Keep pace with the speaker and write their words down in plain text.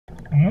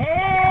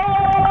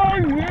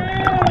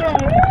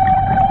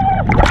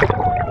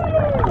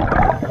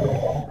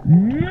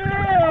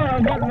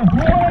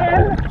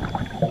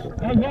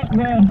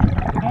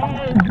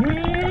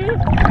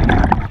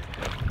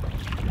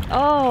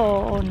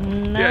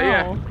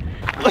yeah.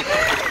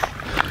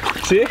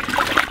 See?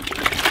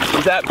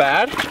 Is that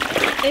bad?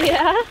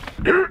 Yeah.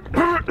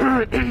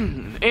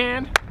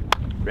 And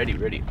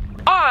ready.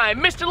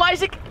 I'm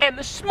MrLeisek, and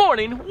this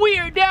morning we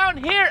are down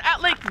here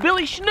at Lake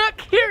Billy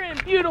Chinook here in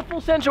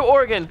beautiful Central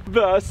Oregon.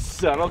 The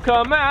sun'll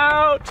come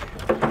out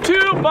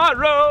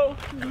tomorrow.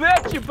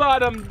 Bet your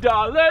bottom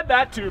dollar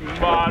that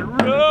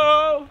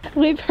tomorrow.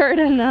 We've heard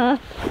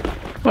enough.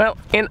 Well,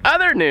 in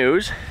other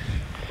news,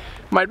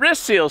 my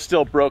wrist seal's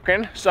still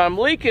broken, so I'm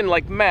leaking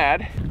like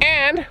mad,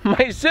 and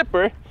my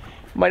zipper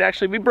might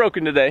actually be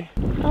broken today.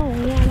 Oh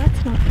yeah,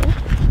 that's not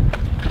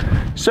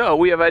good. So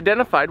we have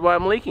identified why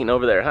I'm leaking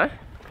over there, huh?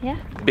 Yeah.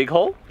 Big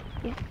hole?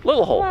 Yeah.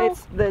 Little hole? Well,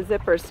 It's the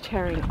zipper's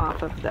tearing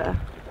off of the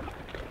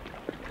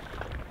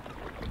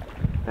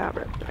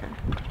fabric there.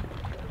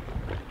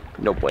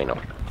 No bueno.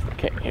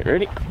 Okay, you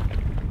ready?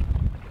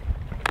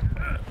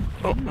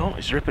 Oh no,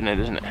 it's ripping it,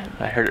 isn't it?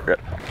 I heard it rip.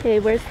 okay,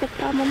 where's the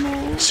problem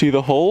there? See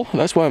the hole?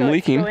 That's why I'm So it's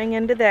leaking. going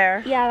into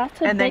there. Yeah, that's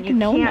a And then big you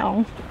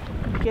no-no.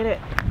 Get it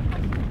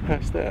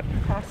Past that.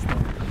 past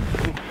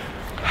there.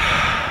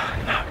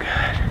 Not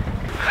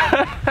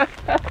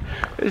good.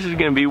 This is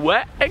gonna be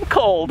wet and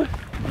cold.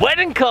 Wet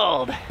and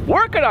cold.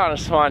 Working on a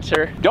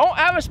sponsor. Don't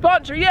have a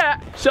sponsor yet.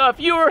 So if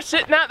you were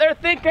sitting out there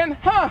thinking,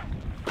 huh,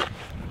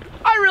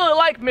 I really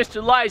like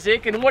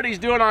MrLeisek and what he's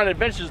doing on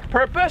Adventures with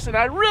Purpose, and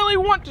I really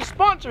want to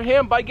sponsor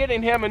him by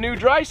getting him a new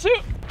dry suit,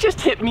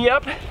 just hit me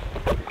up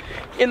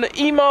in the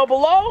email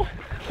below.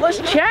 Let's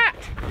chat.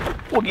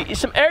 We'll get you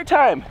some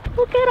airtime.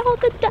 Look at all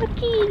the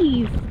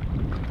duckies.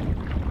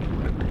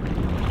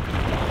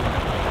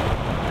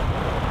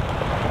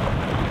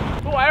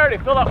 Oh, I already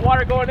filled up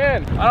water going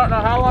in. I don't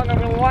know how long I'm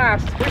gonna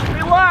last. Wish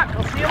me luck.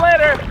 I'll see you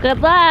later. Good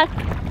luck.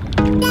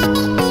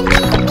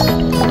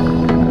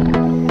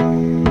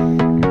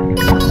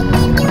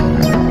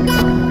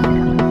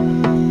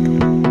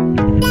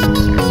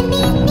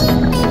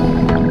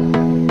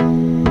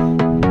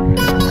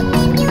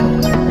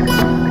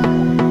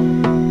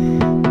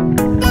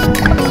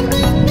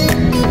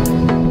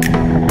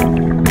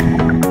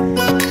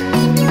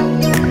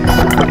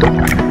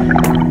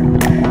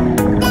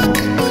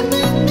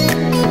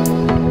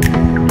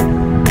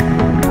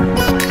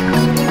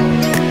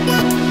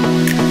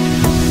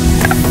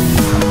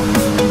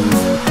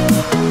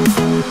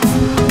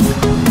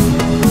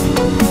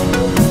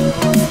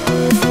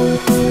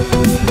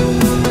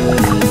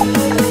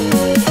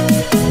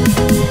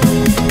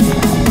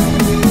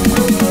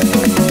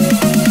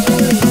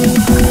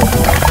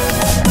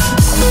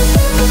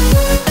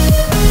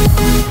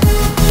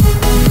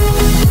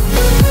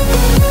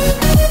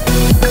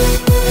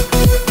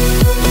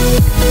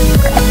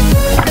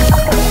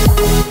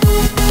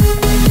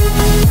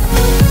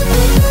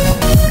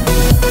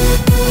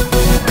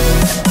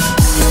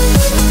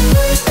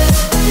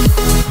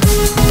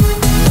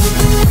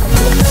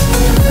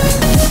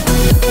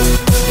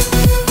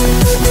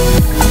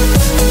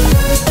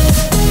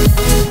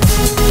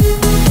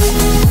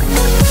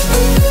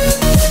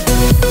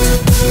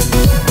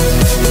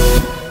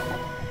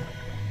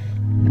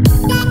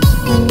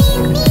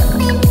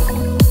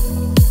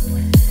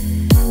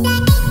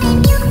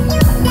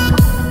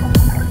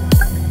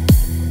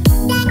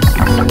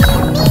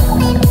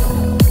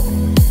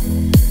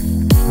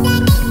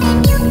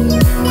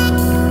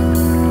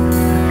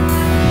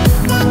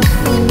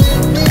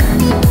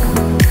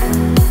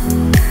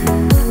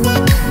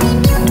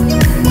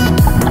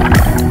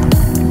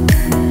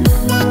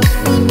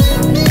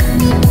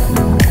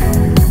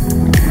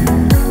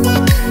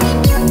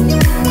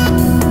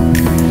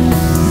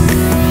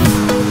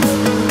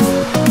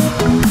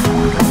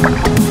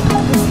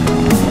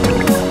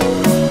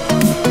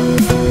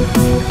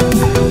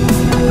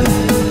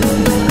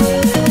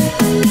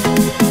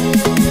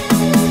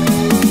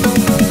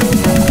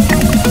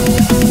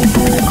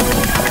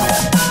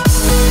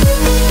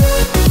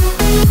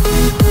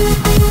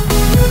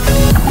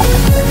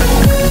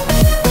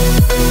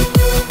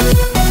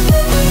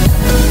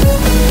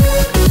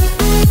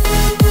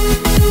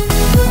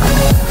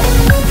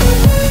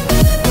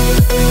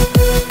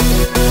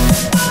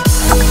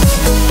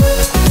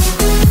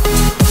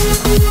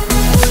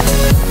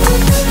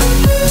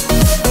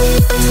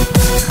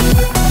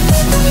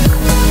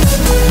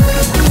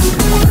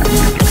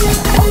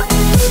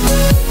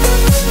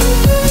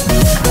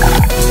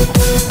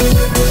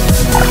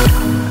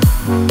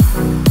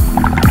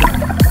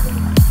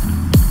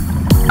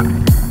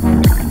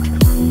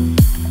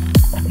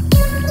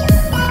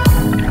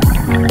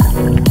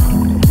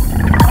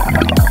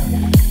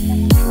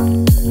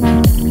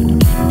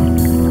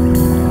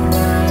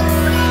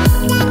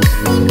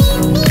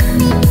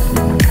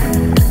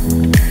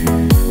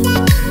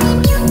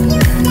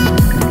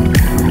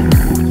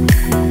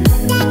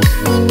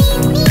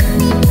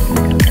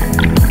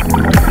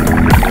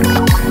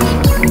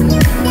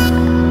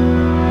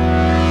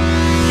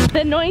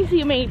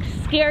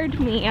 scared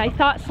me. I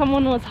thought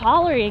someone was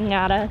hollering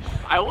at us.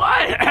 I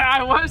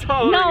was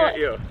hollering at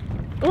you.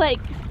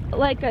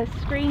 Like a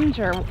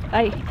stranger.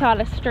 I thought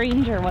a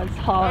stranger was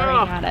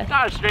hollering at us.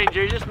 Not a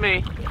stranger, just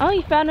me. Oh,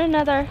 you found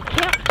another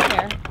camp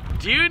chair.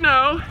 Do you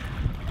know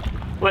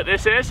what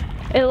this is?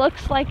 It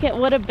looks like it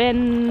would have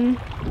been,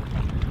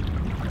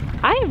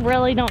 I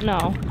really don't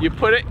know. You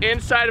put it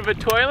inside of a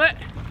toilet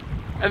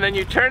and then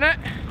you turn it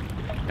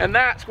and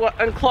that's what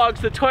unclogs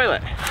the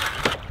toilet.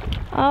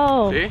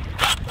 Oh. See?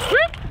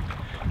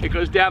 Whoop. It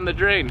goes down the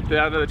drain,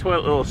 down to the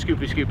toilet, little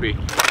scoopy.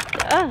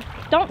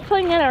 Don't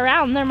fling it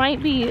around, there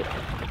might be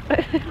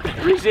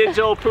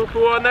Residual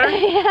poo-poo on there?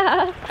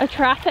 yeah. A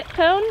traffic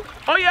cone?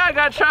 Oh yeah, I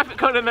got a traffic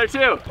cone in there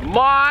too.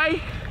 My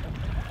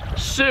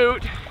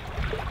suit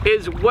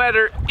is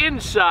wetter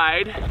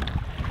inside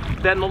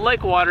than the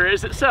lake water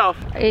is itself.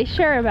 Are you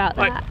sure about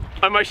that?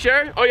 Am I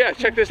sure? Oh yeah,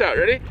 check this out,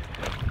 ready?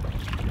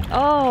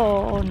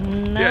 Oh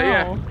no.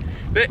 Yeah.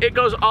 It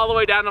goes all the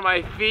way down to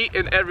my feet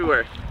and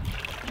everywhere.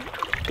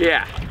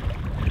 Yeah.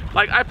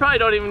 Like I probably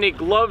don't even need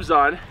gloves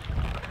on.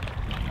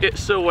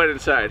 It's so wet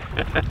inside.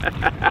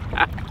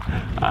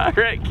 All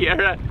right,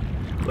 Kiara,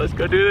 let's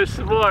go do this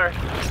some more.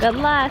 Good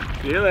luck.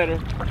 See you later.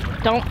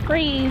 Don't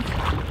freeze.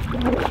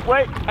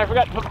 Wait, I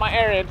forgot to put my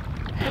air in.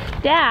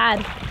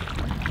 Dad.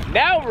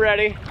 Now we're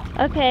ready.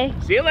 Okay.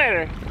 See you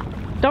later.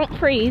 Don't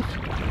freeze.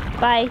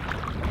 Bye.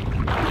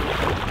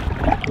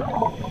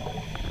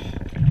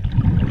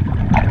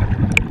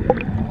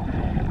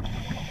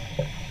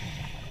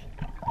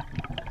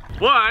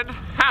 One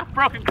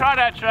half-broken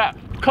crawdad trap.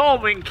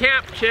 Coleman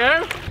camp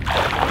chair.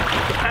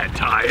 A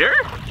tire.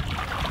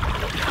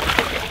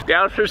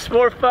 Down for some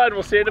more fun.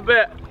 We'll see you in a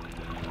bit.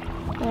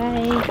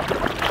 Bye.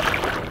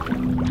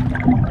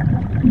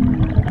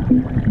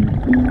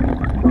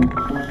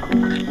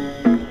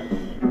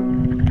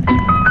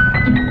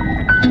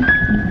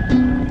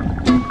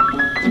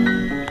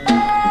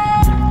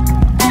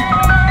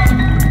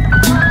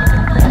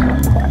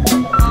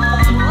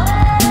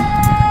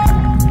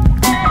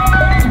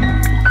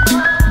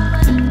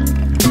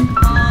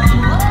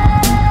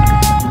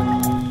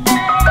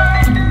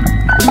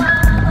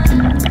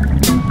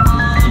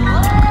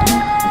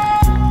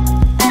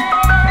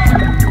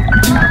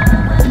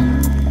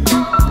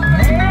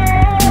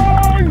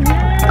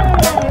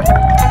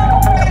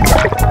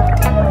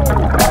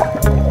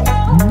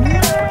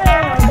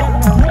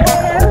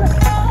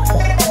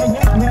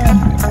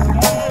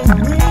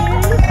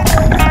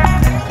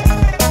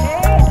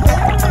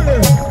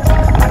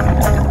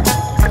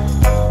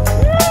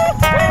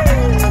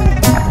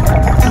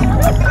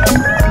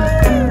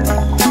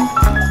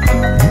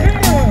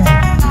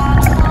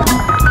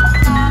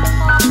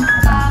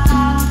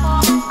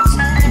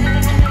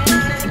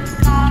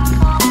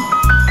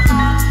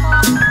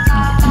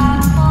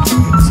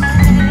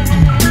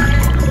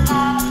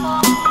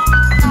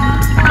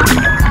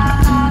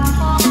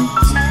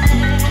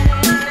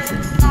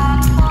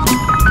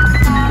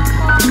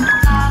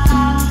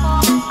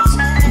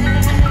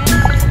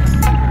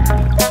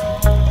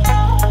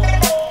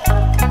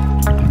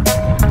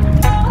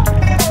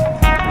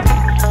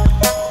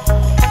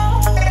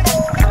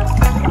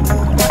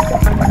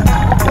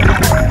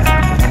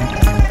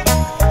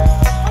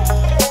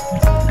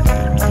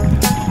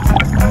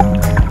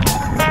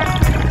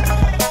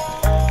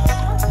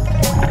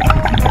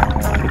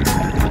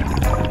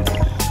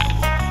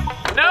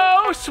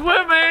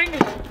 Swimming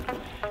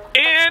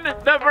in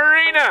the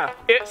marina.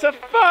 It's a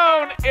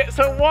phone, it's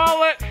a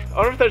wallet. I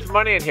wonder if there's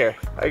money in here.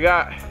 I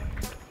got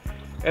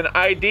an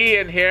ID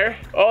in here.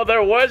 Oh,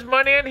 there was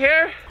money in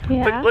here?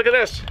 Yeah. Look at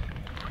this.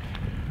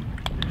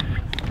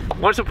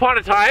 Once upon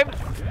a time,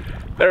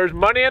 there was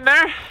money in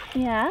there.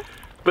 Yeah.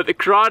 But the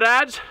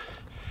crawdads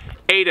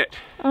ate it.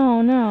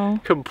 Oh no.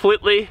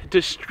 Completely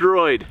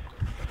destroyed.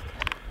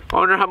 I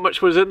wonder how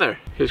much was in there.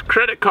 His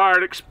credit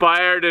card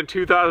expired in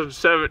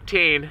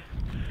 2017.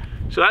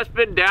 So that's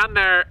been down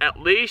there at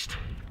least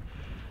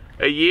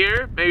a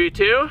year, maybe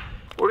 2.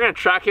 We're gonna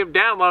track him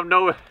down, let him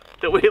know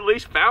that we at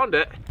least found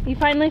it. You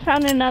finally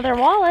found another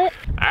wallet.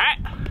 All right,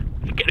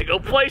 I'm gonna go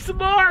play some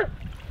more.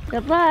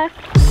 Good luck.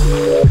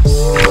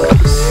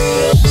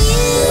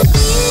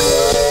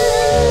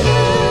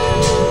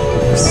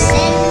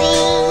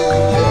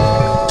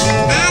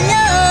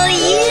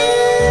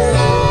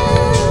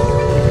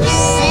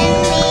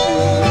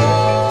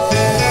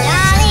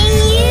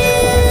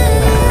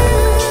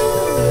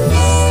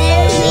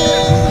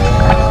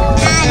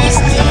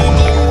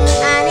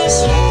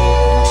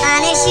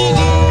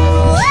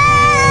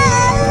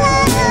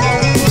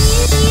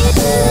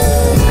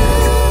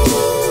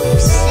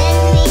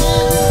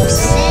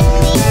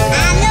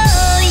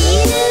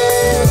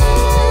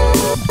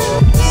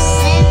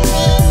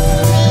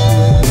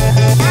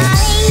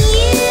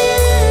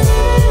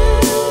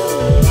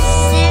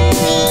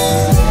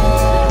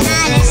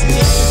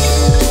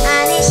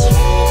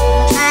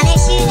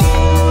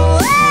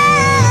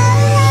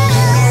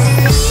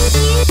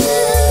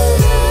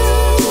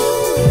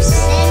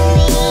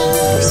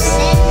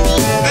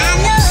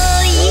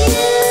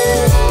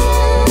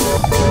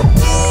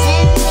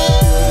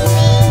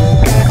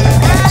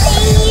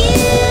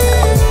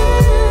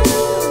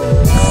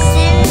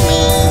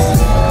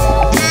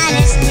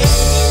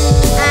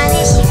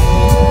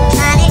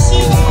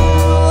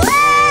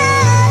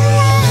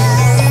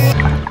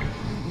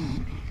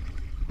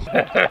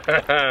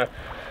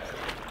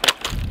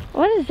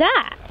 What is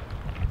that?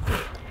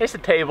 It's a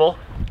table.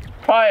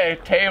 Probably a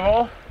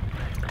table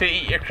to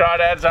eat your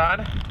crawdads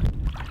on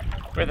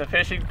with a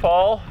fishing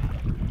pole.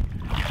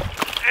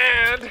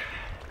 And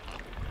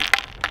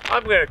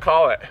I'm gonna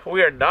call it.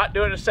 We are not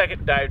doing a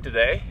second dive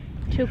today.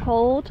 Too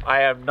cold?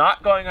 I am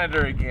not going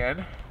under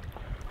again.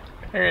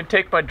 I'm gonna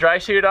take my dry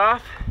suit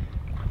off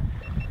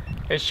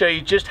and show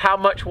you just how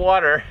much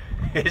water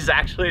is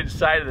actually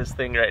inside of this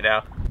thing right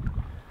now.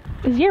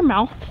 Is your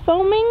mouth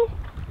foaming?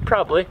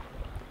 Probably.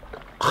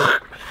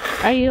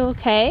 Are you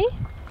okay?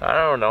 I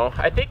don't know.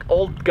 I think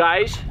old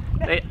guys,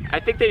 I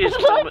think they just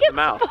foam with the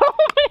mouth.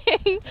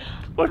 Foaming.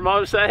 What did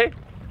Mom say?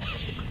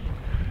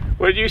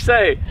 What did you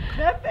say?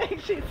 Nothing.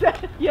 She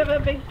said you have a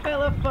big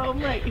pile of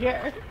foam right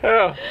here.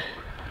 Oh,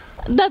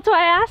 That's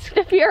why I asked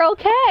if you're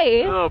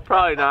okay. oh,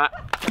 probably not.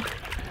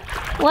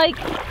 Like,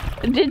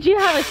 did you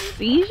have a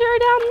seizure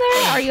down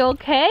there? Are you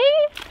okay?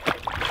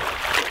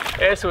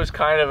 This was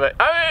kind of a,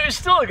 I mean, it was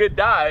still a good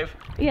dive,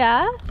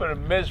 Yeah? but a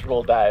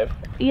miserable dive.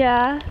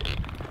 Yeah.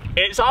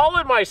 It's all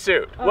in my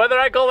suit. Whether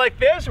I go like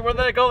this, or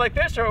whether I go like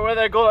this, or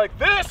whether I go like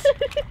this,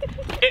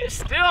 it's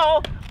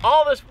still,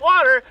 all this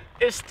water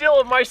is still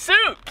in my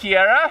suit,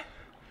 Kiara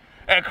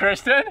and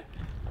Kristen.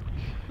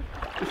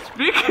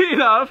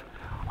 Speaking of,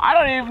 I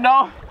don't even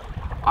know,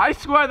 I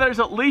swear there's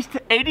at least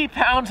 80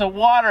 pounds of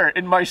water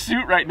in my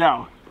suit right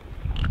now.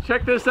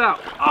 Check this out.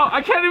 Oh,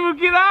 I can't even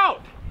get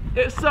out.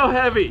 It's so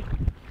heavy.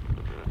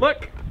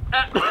 Look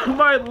at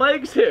my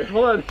legs here.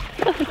 Hold on.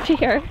 Oh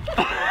dear.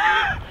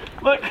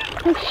 Look.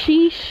 Oh,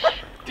 sheesh.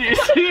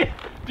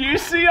 Do you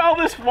see all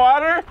this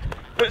water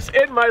that's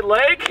in my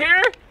leg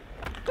here?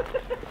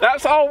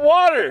 That's all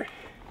water.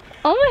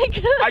 Oh my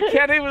god. I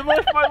can't even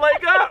lift my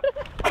leg up.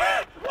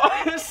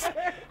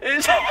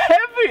 It's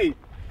heavy.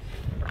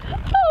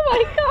 Oh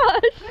my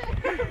gosh.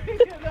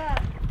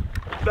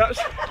 That's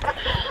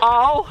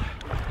all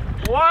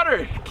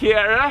water,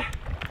 Kiara.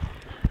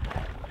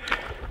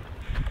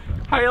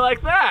 How you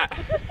like that?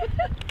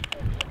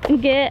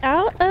 Get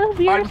out of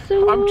your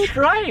suit. I'm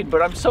trying,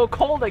 but I'm so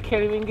cold I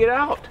can't even get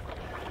out.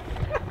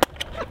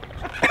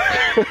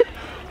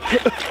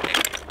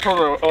 Hold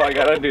on. Oh, I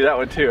gotta undo that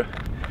one too.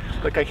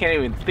 Look, I can't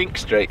even think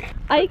straight.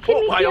 I can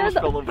I hear almost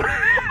fell over.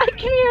 I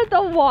can hear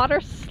the water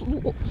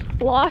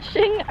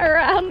sloshing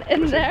around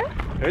in there.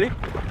 Ready?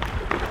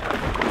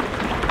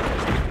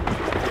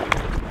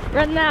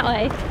 Run that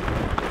way.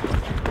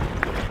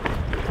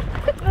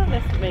 Well,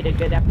 this made a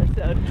good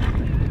episode.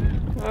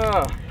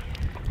 Oh.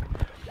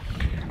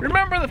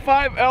 Remember the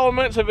 5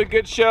 elements of a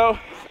good show?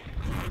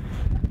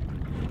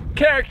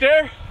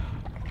 Character,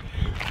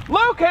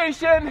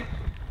 location,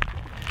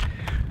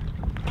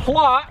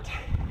 plot,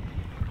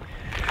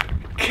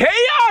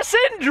 chaos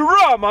and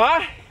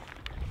drama,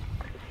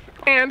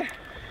 and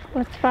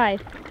What's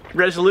 5?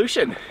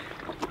 resolution.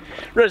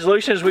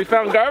 Resolution is we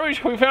found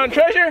garbage, we found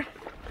treasure.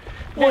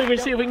 We'll even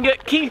see if we can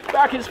get Keith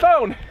back his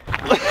phone.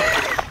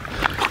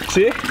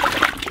 See?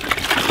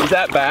 Is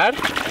that bad?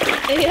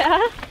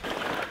 Yeah.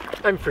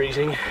 I'm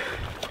freezing.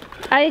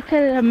 I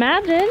could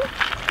imagine.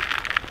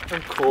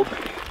 I'm cold.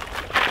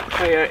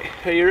 Alright,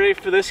 are you ready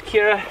for this,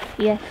 Kira?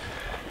 Yes.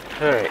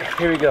 Alright,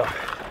 here we go.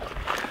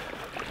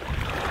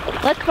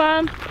 Let's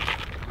Mom.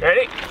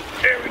 Ready?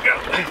 There we go.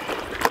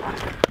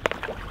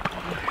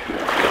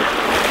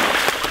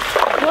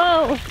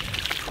 Whoa.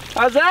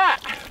 How's that?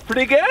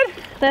 Pretty good?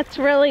 That's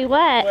really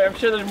wet. Wait, I'm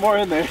sure there's more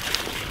in there.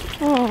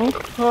 Oh.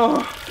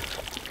 Oh.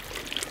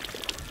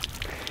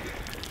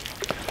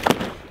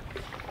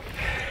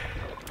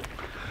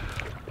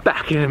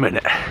 Back in a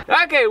minute.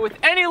 Okay, with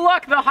any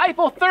luck, the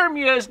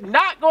hypothermia is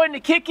not going to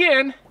kick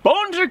in.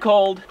 Bones are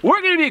cold.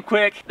 We're gonna be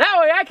quick. That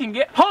way I can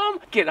get home,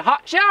 get a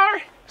hot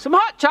shower, some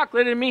hot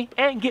chocolate in me,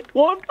 and get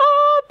warmed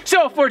up.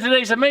 So for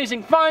today's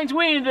amazing finds,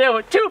 we ended up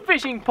with 2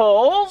 fishing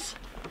poles.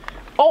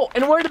 Oh,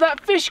 and where did that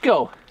fish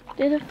go?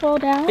 Did it fall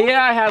down?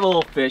 Yeah, I had a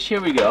little fish. Here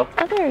we go.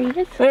 Oh, there he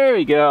is. There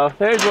we go.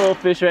 There's a little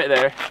fish right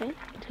there. Okay.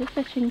 2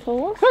 fishing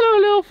poles. Hello,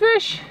 little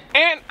fish.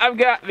 And I've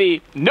got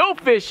the no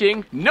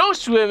fishing, no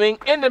swimming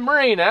in the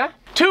marina,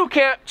 2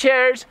 camp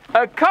chairs,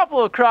 a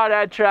couple of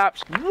crawdad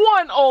traps,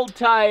 1 old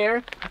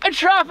tire, a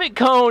traffic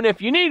cone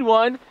if you need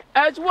one,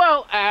 as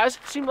well as,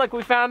 seemed like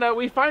we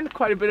find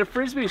quite a bit of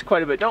frisbees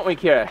quite a bit, don't we,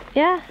 Kara?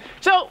 Yeah.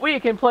 So we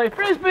can play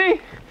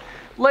frisbee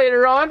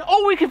later on.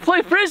 Oh, we can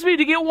play frisbee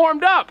to get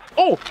warmed up.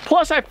 Oh,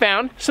 plus I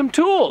found some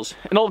tools,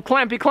 an old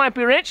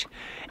clampy wrench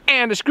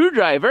and a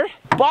screwdriver,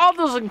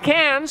 bottles and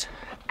cans,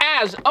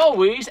 as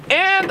always,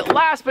 and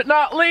last but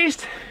not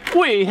least,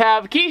 we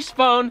have Keith's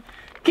phone,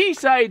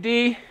 Keith's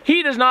ID.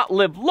 He does not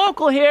live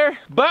local here,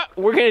 but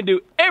we're gonna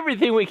do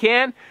everything we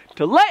can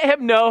to let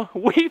him know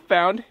we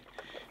found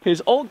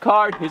his old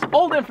card, his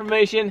old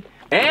information,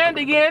 and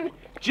again,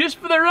 just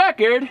for the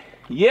record,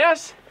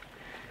 yes,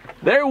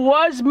 there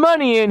was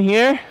money in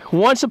here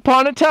once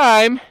upon a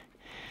time.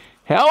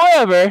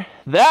 However,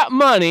 that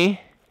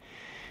money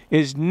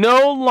is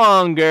no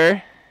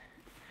longer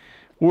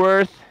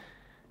worth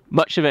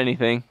much of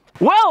anything.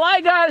 Well, I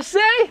gotta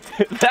say,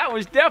 that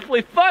was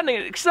definitely fun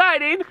and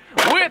exciting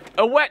with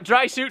a wet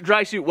dry suit,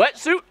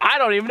 wetsuit. I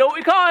don't even know what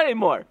we call it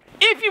anymore.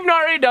 If you've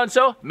not already done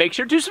so, make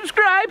sure to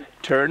subscribe,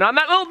 turn on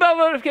that little bell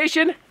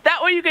notification. That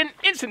way you get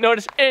instant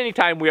notice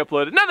anytime we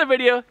upload another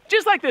video,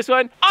 just like this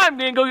one. I'm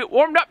gonna go get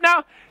warmed up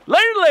now.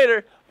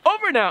 Later,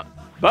 over and out.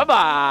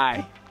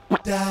 Bye-bye.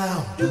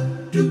 Down.